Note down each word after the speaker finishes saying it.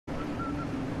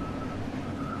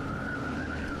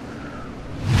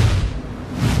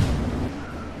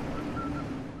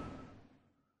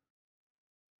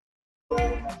You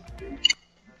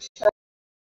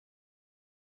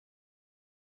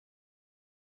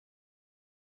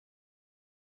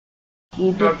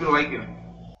like it.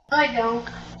 I don't.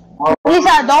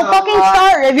 Lisa, don't fucking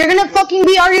start. If you're gonna fucking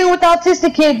be arguing with the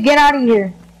autistic kid, get out of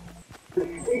here.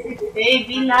 Hey,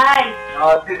 be nice.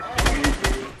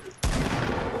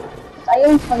 I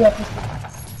am fully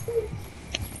autistic.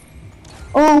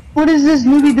 Oh, what is this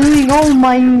movie doing? Oh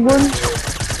my god.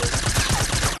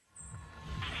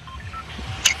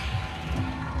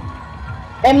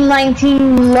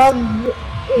 M19 Love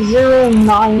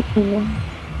 09.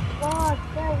 God,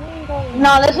 that window.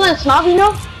 No, this one's snobby,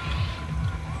 no?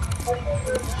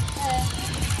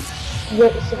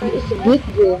 It's a good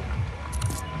game.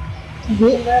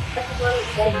 Good.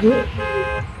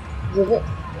 Give it.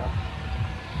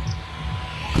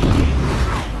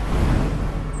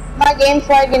 My game's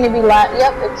probably gonna be lag.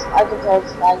 Yep, I can tell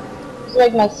it's lag. It's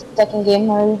like my second game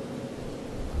already.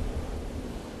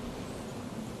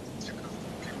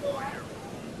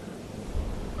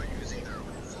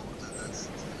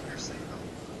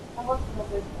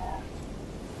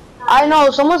 I know,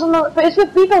 someone's on the. It's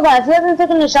with people, guys. He hasn't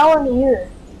taken a shower in a year.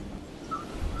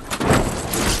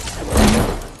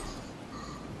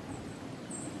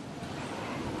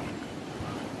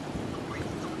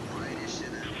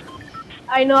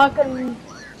 I know I can.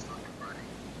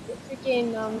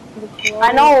 Freaking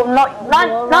I know,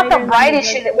 not the brightest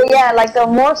shit, but yeah, like the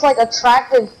most like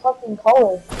attractive fucking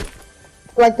color.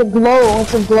 Like the glow,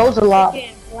 it glows a lot.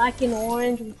 Black and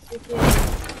orange with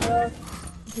freaking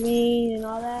green and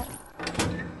all that.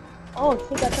 Oh, I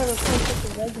think I tried to replace it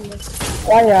with regular.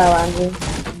 Why are you Andrew?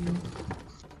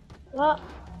 Well.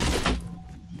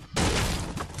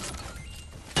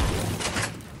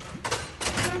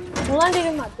 I'm landing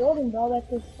in my building, bro. That's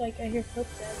just like I hear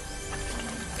footsteps.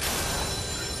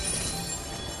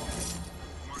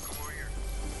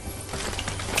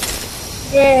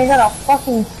 Yeah, I got a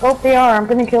fucking scope AR. I'm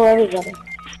gonna kill everybody.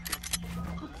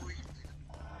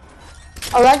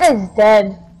 Oh, that guy's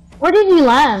dead. Where did he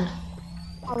land?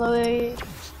 All the way.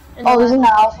 Oh, he's in the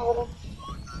house over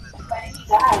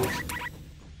there.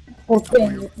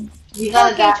 Okay. You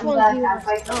got that.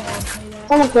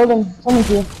 Someone killed him. Someone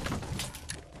killed him.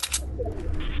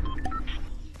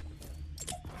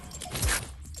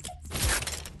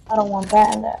 I don't want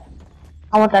that and that.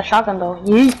 I want that shotgun though.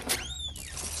 Yeet.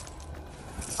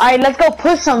 Alright, let's go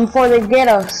push them before they get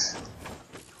us.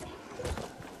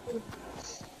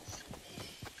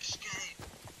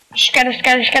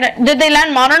 Scatter. Did they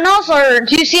land modern house or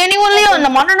do you see anyone, Leo, in the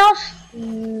modern house?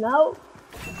 No.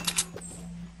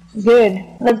 Good.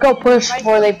 Let's go push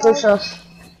before they push us.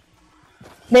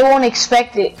 They won't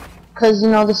expect it, cause you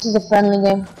know this is a friendly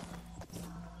game.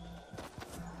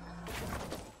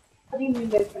 What do you mean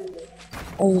by friendly?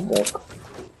 Oh, you dick.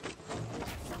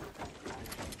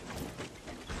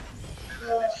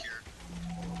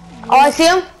 Oh, I see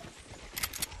him.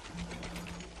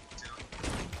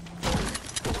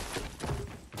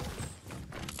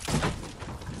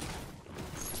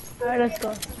 Alright, let's go.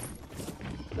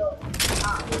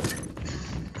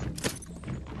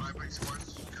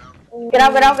 Get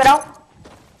out.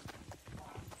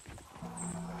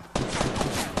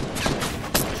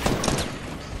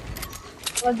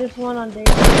 Oh, there's one on there.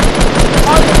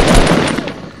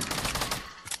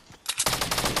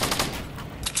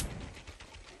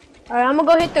 Alright, I'm gonna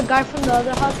go hit the guy from the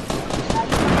other house.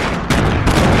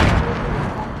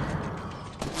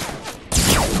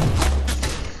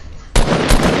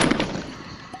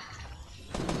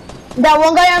 That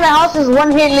one guy on the house is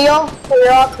one hit, Leo. So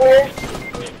you're all clear.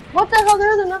 What the hell?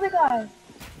 There's another guy.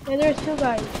 Yeah, there's two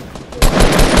guys.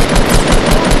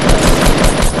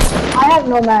 I have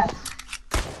no map.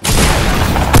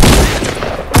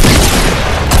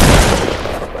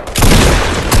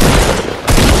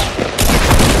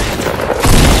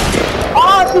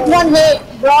 Oh, she's one hit.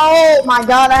 Bro, oh my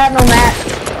god, I have no map.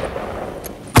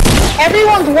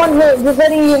 Everyone's one hit. Just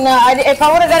letting you know. If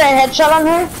I would have got a headshot on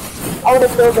her, I would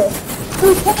have killed her.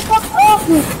 Dude, what the fuck off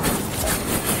me?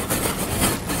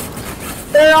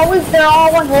 They're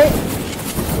all one hit.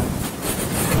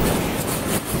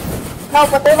 No,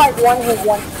 but they're like one hit. There's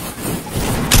one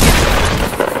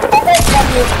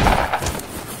hit.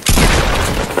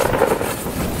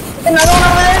 There's another one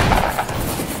over there.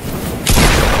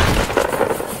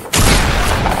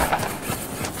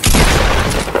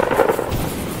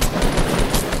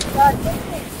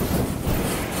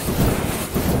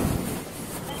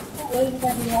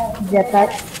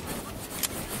 Jetpack.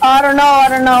 I don't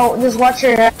know. Just watch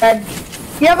your head.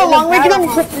 You have a long range gun,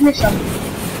 you should finish him.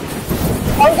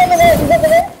 Oh, he's over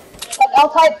there. Like, I'll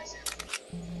type.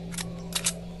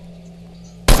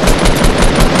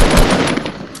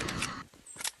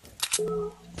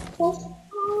 Let's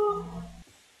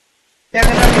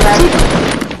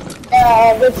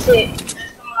see.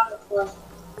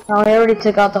 No, we already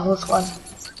took out the whole squad.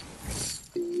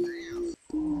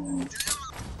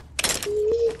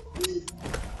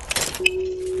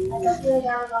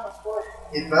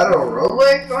 Is that a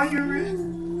Rolex on your wrist?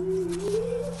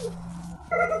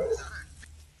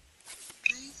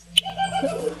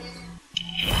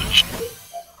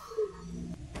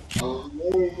 Oh,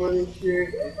 no, funny shit.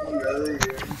 It's another year.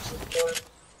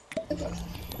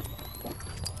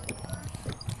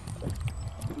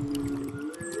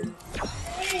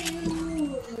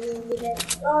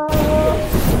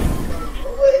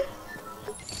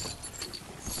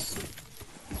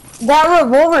 That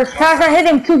revolver is trash. I hit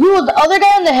him too. He was the other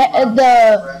guy in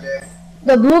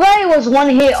the blue guy was one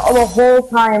hit the whole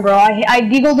time, bro. I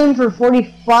deagled him for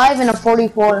 45 and a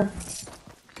 44.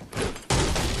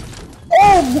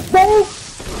 Oh,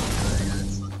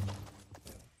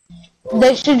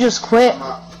 they should just quit.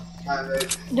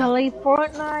 Delete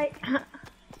Fortnite.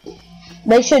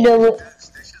 They should do it.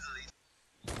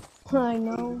 I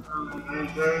know.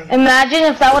 Imagine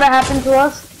if that would have happened to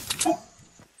us.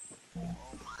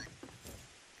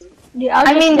 Yeah,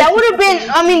 I mean, that would have been.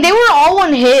 I mean, they were all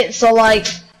one hit, so like.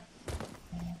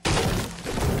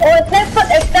 Oh,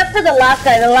 except for the last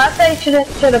guy. The last guy should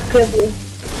have killed you.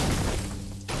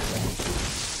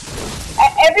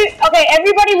 Okay,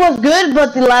 everybody was good,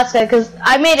 but the last guy, cause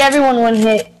I made everyone one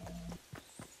hit.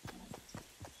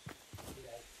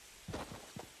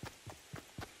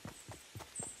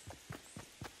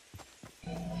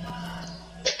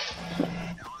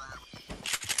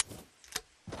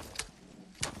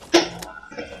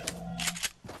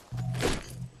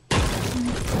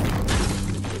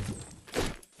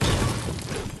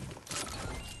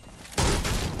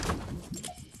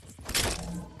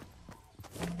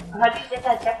 How do you get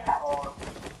that jetpack?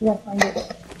 Yeah, find it.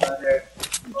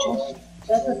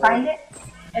 Just to find it,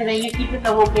 and then you keep it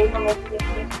the whole game unless you get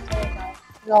it.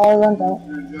 No, I went out.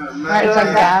 Alright, it's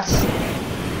like gas.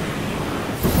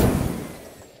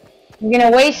 You're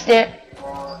gonna waste it.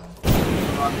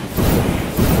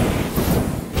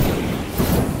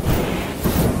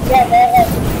 Yeah, go ahead.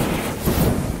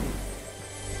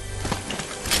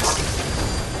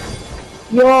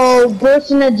 Yo,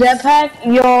 burst in the jetpack.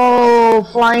 Yo,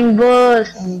 flying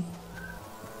burst.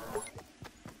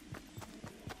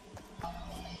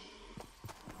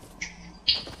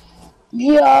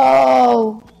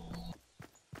 Yo.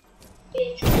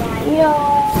 Yo.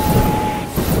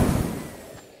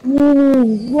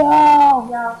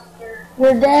 Yo.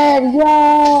 We're dead.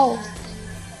 Yo.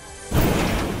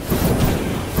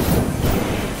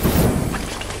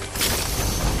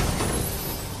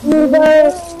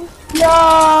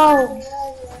 Yo.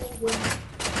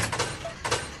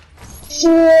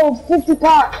 Shield 50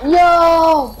 pot.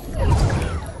 Yo.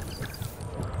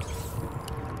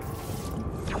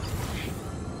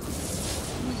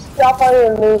 Stop all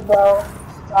your loot, bro.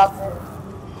 Stop it.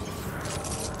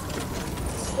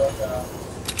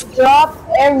 Drop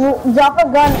a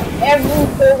gun every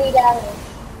 30 damage.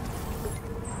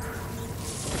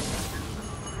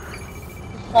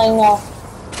 I know.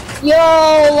 Yo,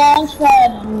 launch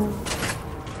pad.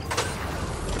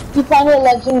 You find a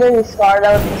legendary scar,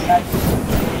 that would be sad.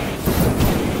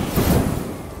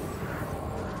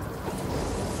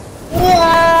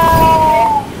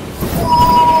 Yeah.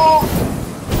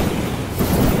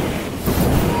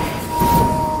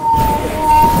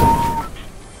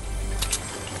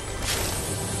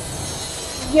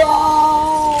 Yo,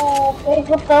 pick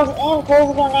up those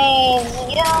impulse grenades.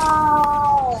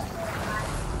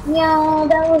 Yo,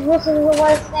 that was this is the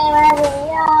worst thing ever.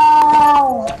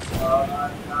 Yo.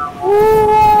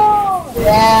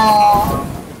 Yeah.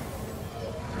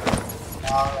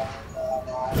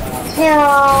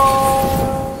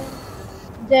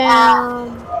 Damn.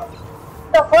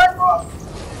 The fuck?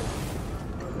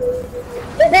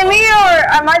 Is it me or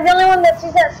am I the only one that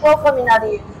sees that smoke coming out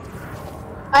of you?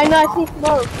 I know, I see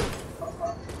smoke.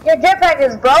 Your jetpack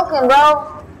is broken,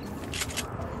 bro.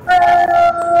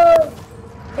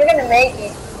 You're gonna make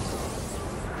it.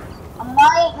 I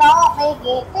might not make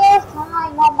it. This time I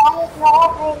might not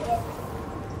make it.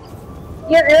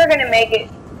 You're gonna make it.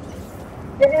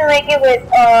 You're gonna make it with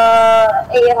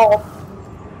 8 health.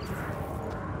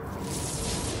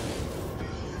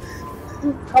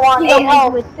 Come on, 8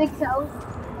 health. With 6 health.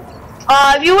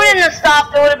 If you wouldn't have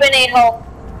stopped, it would have been 8 health.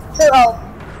 2 health.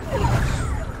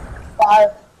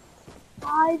 5.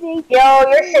 5, 8. Yo,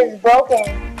 your shit's broken.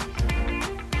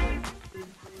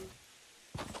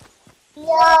 Yo,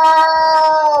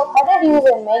 how did you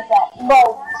even make that? Bro,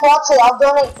 clutch it, I'll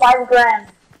donate 5 grand.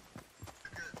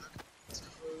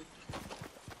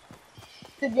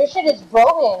 Dude, your shit is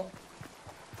broken.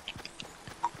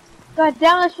 God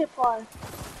damn, that shit far.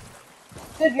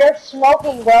 Dude, you're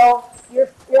smoking, bro. You're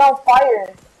on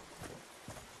fire.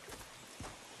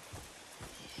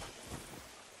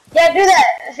 Yeah, do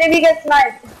that. See if you get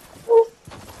sniped.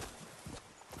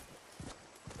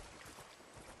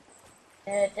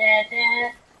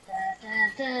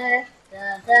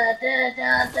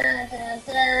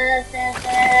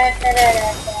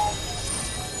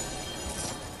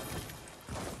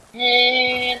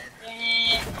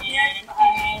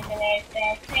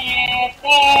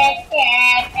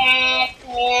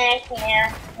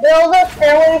 Build a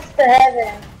stairways to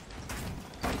heaven.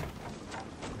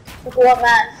 Look what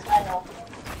Matt's, I know.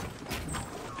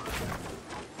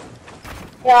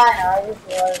 Yeah, I know, I just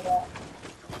realized that.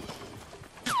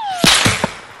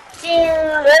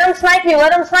 Let him snipe you,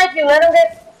 let him snipe you, let him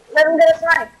get a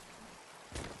snipe.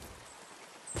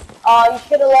 Oh, you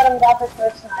should have let him drop his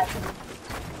first snipe.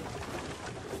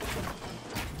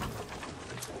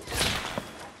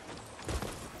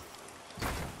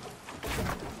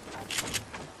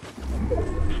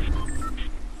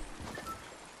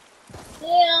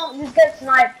 Damn, he's get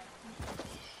sniped.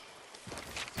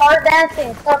 Start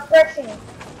dancing, start flexing.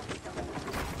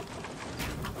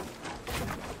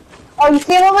 Oh, you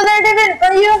see him over there, David, in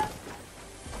front of you?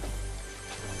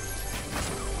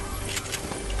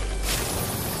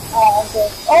 Oh, okay.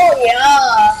 Oh,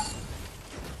 yeah.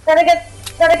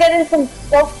 Gotta get in some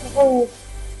scopes before you.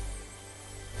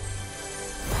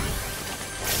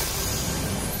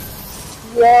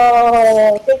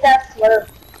 Yo, take that slurp.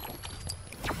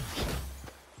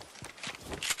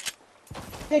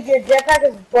 Dude, your jetpack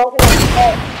is broken as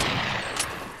fuck.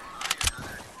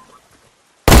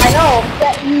 I know.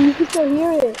 That you can still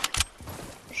hear it.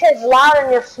 This shit's loud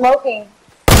and you're smoking.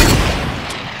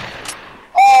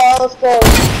 Oh, let's go.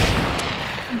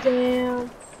 Damn.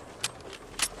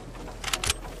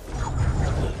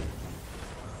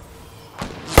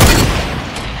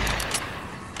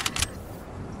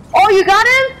 Oh, you got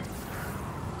him?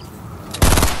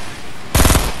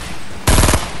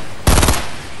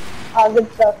 Oh,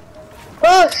 good stuff.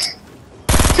 Push!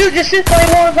 Dude, just shoot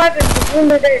 20 more weapons. Just win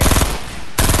the day.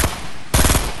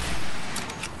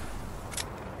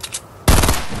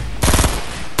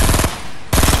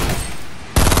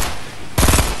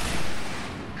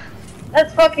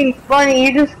 That's fucking funny.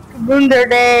 You just ruined their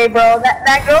day, bro.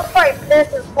 That girl's probably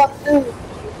pissed as fuck too.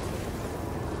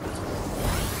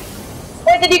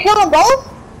 Wait, did you kill them both?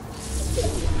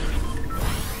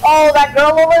 Oh, that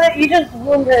girl over there, you just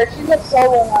ruined her. She's a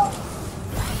solo now.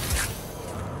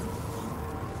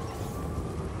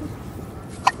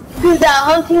 Dude, that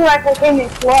hunting rifle came in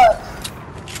clutch.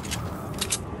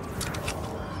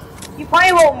 You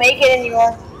probably won't make it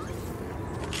anymore.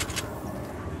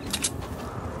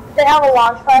 They have a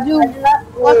launch pad. Dude,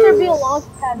 why there be a launch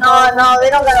pad? No, they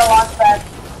don't got a launch pad.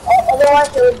 Otherwise,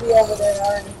 they would be over there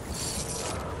already.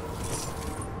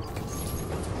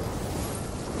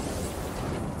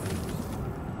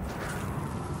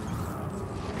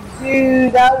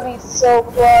 Dude, that would be so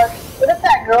clutch. What if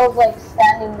that girl's like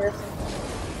standing there?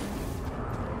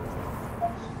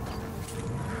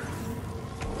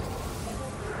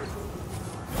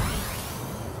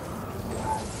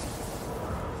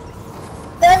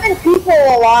 Seven people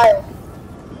alive.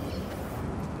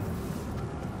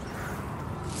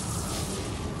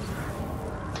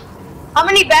 How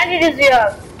many bandages do you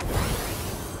have?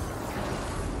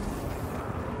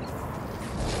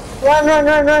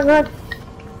 Run.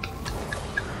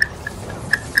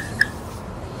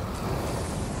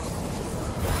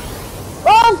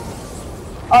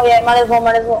 Oh yeah, might as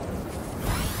well.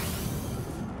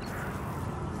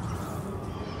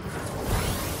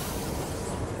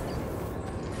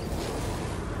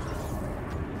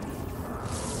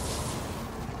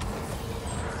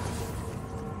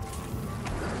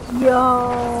 Yo,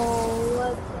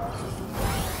 what the?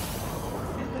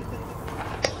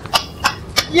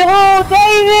 Yo,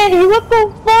 David, what the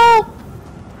fuck?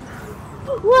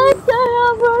 What the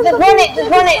hell, bro? Just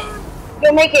run it.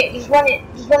 You'll make it. Just run it.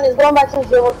 It's going back to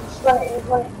zero. Just run it.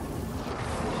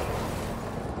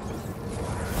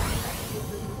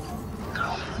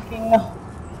 Fucking no.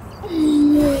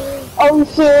 Oh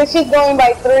shit, she's going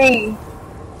by 3.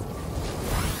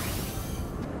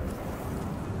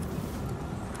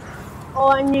 Oh,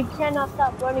 and you cannot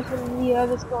stop running from the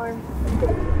other storm.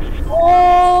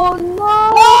 Oh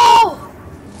no!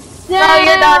 No,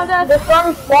 you're not. The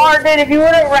storm's far, dude. If you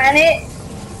would have ran it,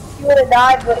 you would have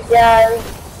died. But yeah.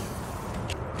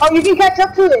 Oh, you can catch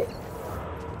up to it.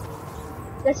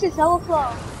 That's just hella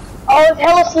slow. Oh, it's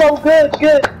hella slow. Good.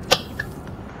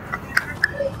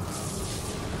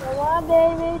 So what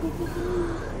job, David.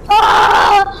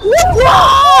 Ah!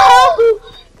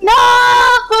 No!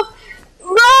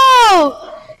 No!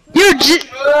 You're just.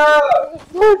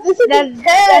 Dude, this is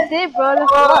That's it, bro.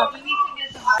 That's luck.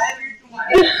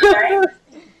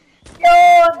 Yo,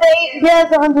 Dave.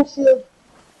 Yes, 100 shield.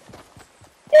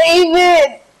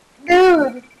 David!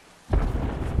 Dude!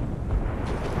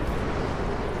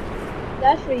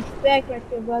 That's respect right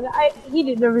there, brother. He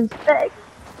deserves respect.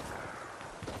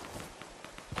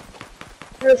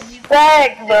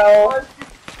 Respect, bro.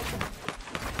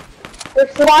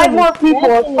 There's 5 more people.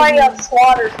 Let's find out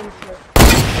SWAT or some shit.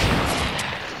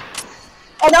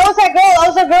 Oh, that was that girl. That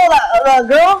was the girl. That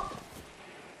girl.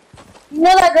 You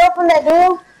know that girl from that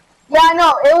duo? Yeah, I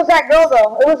know. It was that girl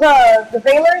though. It was the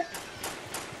Baylor.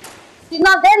 She's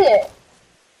not dead yet.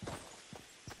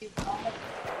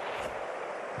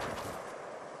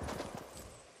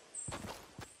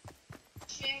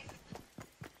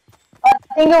 I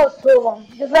think it was 2 of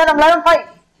them. Just let them fight.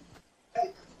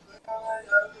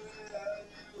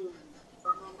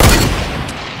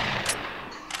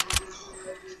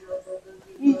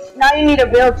 Now you need a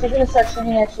build. She's gonna start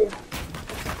shooting at you.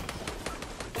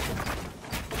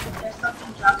 There's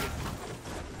something jumping.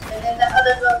 And then the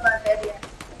other girl's not dead yet.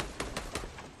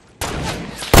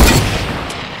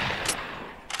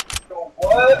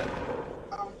 What?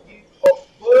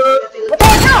 What's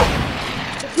that now?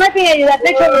 It's sniping at you. That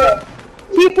bitch over there.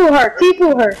 Tifu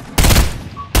her.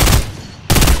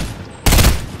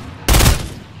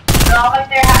 They're all right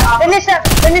there. Finish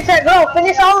that girl.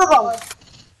 Finish all of them.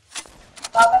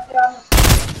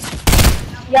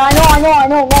 Yeah, I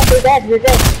know. No, they're dead. They're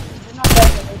not dead.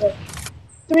 They're dead.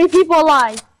 3 people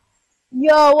alive.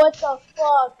 Yo, what the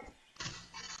fuck?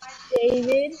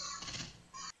 David?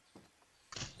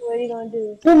 What are you gonna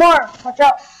do? 2 more. Watch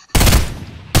out.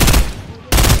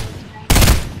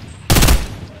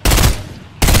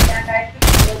 That guy's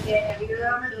gonna get heavy to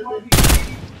them.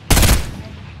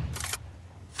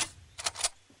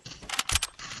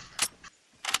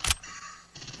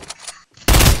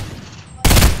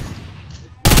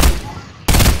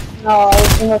 No,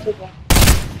 there's 2 more people.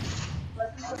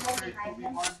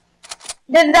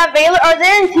 Did that Baylor? Are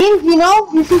they in teams? You know?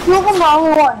 You see 2 of them or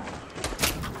only 1?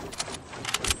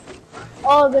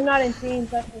 Oh, they're not in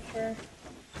teams, that's for sure.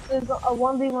 There's a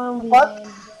 1v1. What?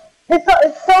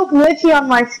 It's so glitchy on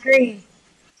my screen.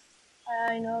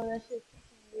 I know, that's just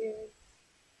weird.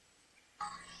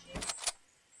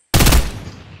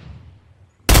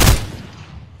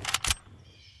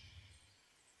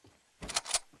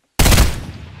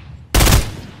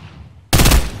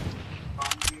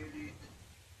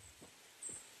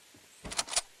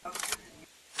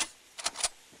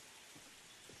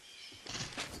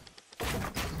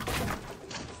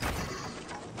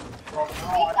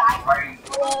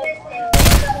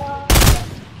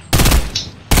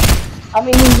 I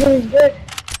mean, he's really good.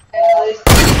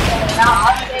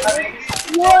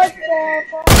 What the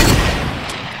fuck?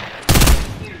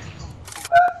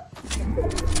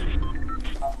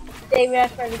 David, I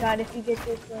swear to God, if you get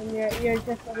this one, you're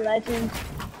just a legend.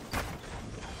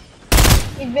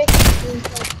 He's basically doing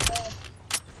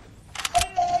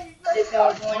so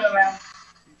bad.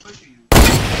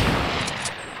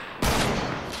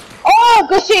 Oh,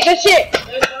 good shit.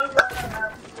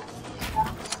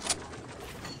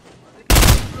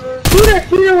 Shoot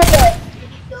her with that.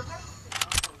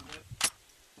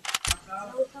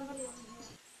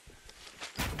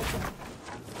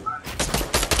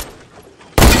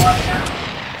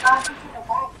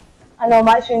 I know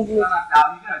my stream's you.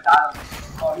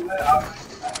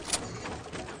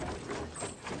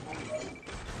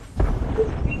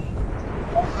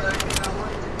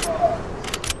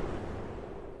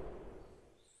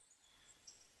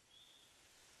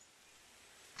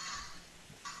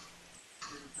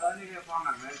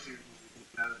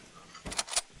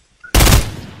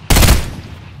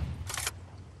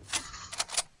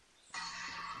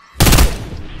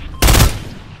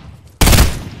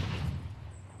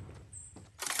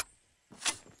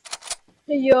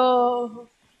 Yo,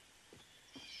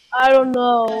 I don't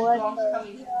know what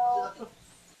the hell.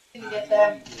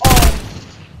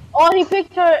 Oh, he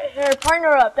picked her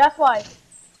partner up. That's why.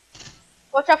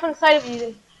 Watch out from the side of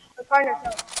you. Her partner's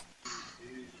up.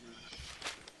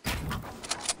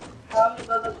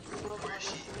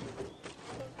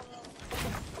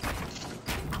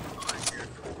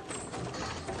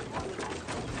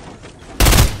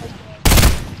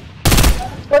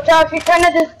 Watch out, she's trying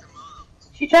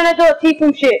to do a Tifu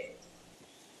shit.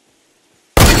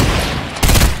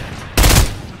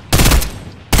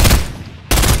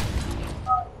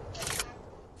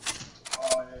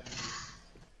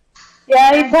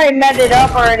 Yeah, he probably met it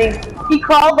up already. He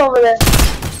crawled over there.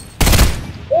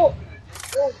 Oh,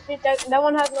 oh shit, that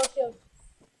one has no shield.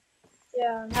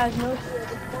 Yeah, it has no shield.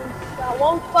 Got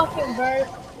one fucking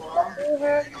burst through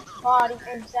her body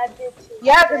and that did too.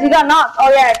 Yeah, because he got knocked. Oh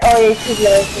yeah, he's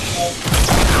low.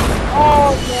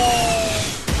 Oh no.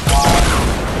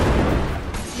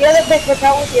 The other bitch, watch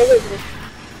out with the other bitch.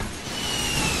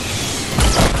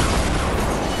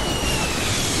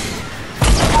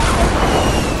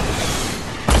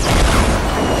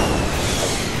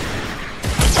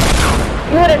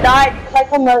 You would have died, like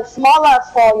from the small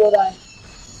ass fall, you'll die.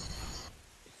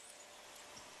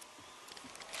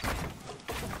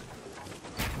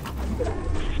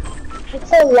 It's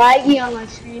so laggy on my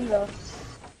screen though.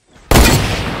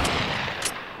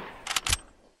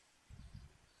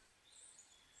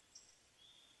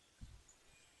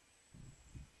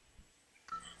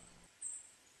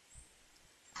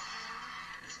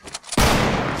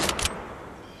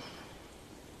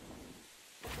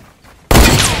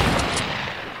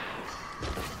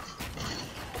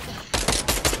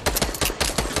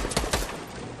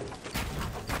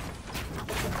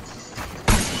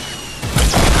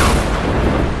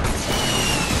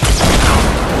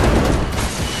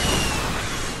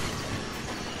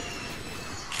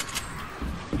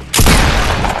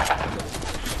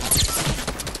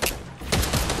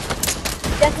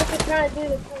 That's what you're trying to do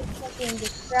to fucking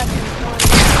distract me.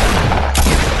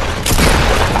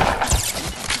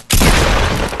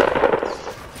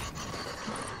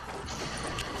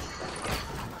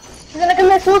 He's gonna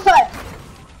commit suicide.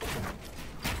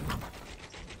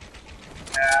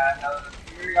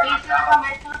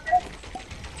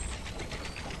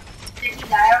 Did he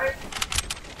die already?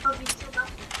 Oh, he's still up.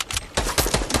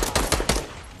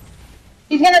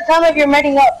 He's gonna tell me if you're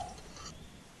meeting up.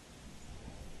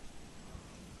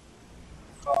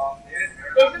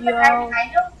 Isn't the guy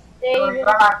behind him? David.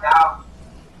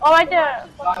 Oh, right there.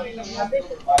 Fucking my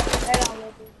bishop. Head on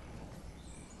with it.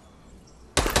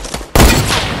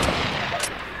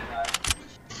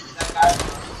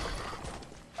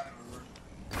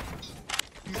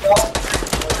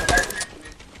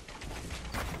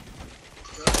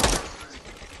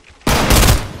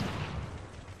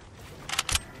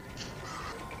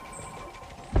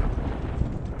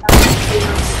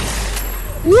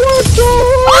 Let's go!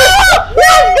 Oh!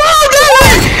 Let's go,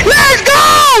 David! Let's go!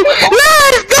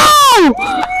 Let's go!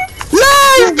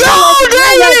 Let's go,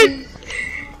 David!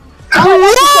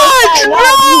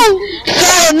 What?